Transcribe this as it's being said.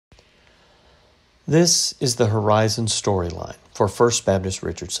This is the Horizon storyline for First Baptist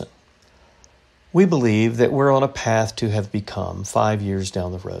Richardson. We believe that we're on a path to have become, 5 years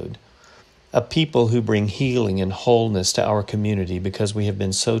down the road, a people who bring healing and wholeness to our community because we have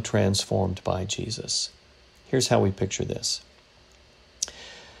been so transformed by Jesus. Here's how we picture this.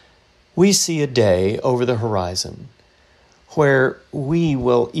 We see a day over the horizon where we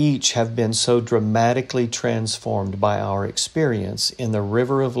will each have been so dramatically transformed by our experience in the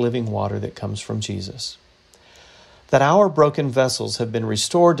river of living water that comes from Jesus, that our broken vessels have been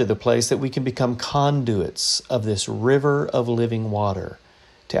restored to the place that we can become conduits of this river of living water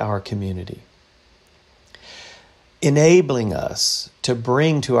to our community, enabling us to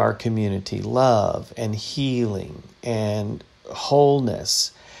bring to our community love and healing and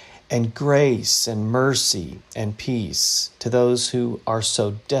wholeness and grace and mercy and peace to those who are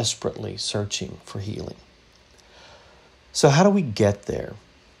so desperately searching for healing. So how do we get there?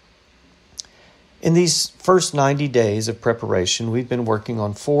 In these first 90 days of preparation, we've been working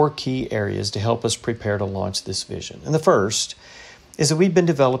on 4 key areas to help us prepare to launch this vision. And the first is that we've been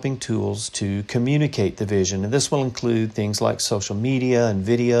developing tools to communicate the vision. And this will include things like social media and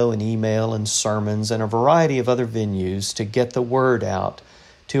video and email and sermons and a variety of other venues to get the word out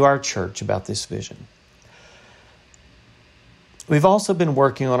to our church about this vision. We've also been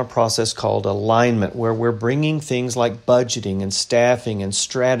working on a process called alignment, where we're bringing things like budgeting and staffing and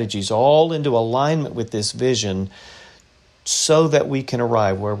strategies all into alignment with this vision so that we can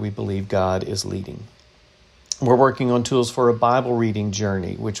arrive where we believe God is leading. We're working on tools for a Bible reading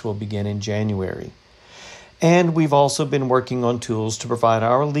journey, which will begin in January. And we've also been working on tools to provide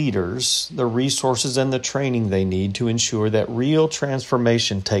our leaders the resources and the training they need to ensure that real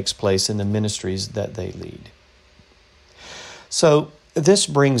transformation takes place in the ministries that they lead. So this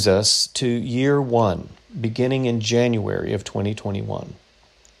brings us to year 1, beginning in January of 2021.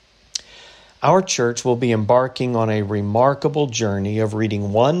 Our church will be embarking on a remarkable journey of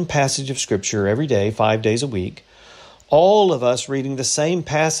reading one passage of Scripture every day, 5 days a week, all of us reading the same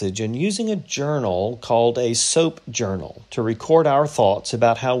passage and using a journal called a SOAP journal to record our thoughts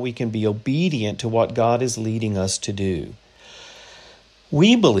about how we can be obedient to what God is leading us to do.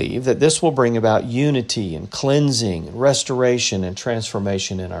 We believe that this will bring about unity and cleansing, restoration and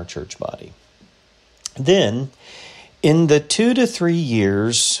transformation in our church body. Then, in the 2 to 3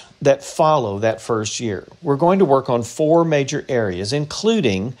 years that follow that first year, we're going to work on 4 major areas,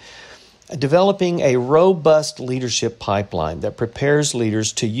 including developing a robust leadership pipeline that prepares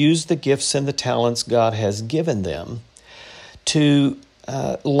leaders to use the gifts and the talents God has given them to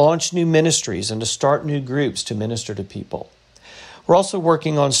launch new ministries and to start new groups to minister to people. We're also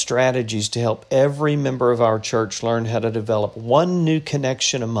working on strategies to help every member of our church learn how to develop one new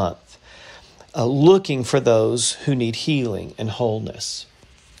connection a month, looking for those who need healing and wholeness.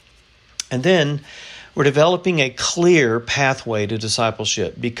 And then we're developing a clear pathway to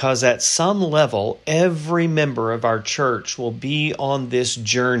discipleship because at some level, every member of our church will be on this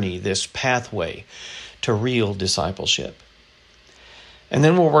journey, this pathway to real discipleship. And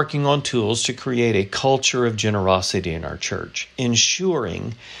then we're working on tools to create a culture of generosity in our church,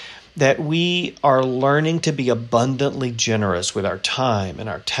 ensuring that we are learning to be abundantly generous with our time and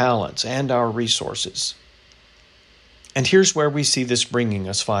our talents and our resources. And here's where we see this bringing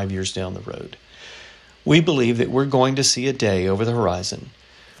us 5 years down the road. We believe that we're going to see a day over the horizon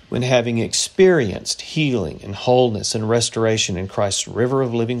when, having experienced healing and wholeness and restoration in Christ's river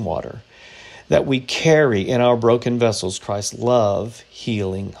of living water, that we carry in our broken vessels Christ's love,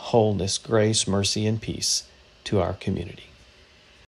 healing, wholeness, grace, mercy, and peace to our community.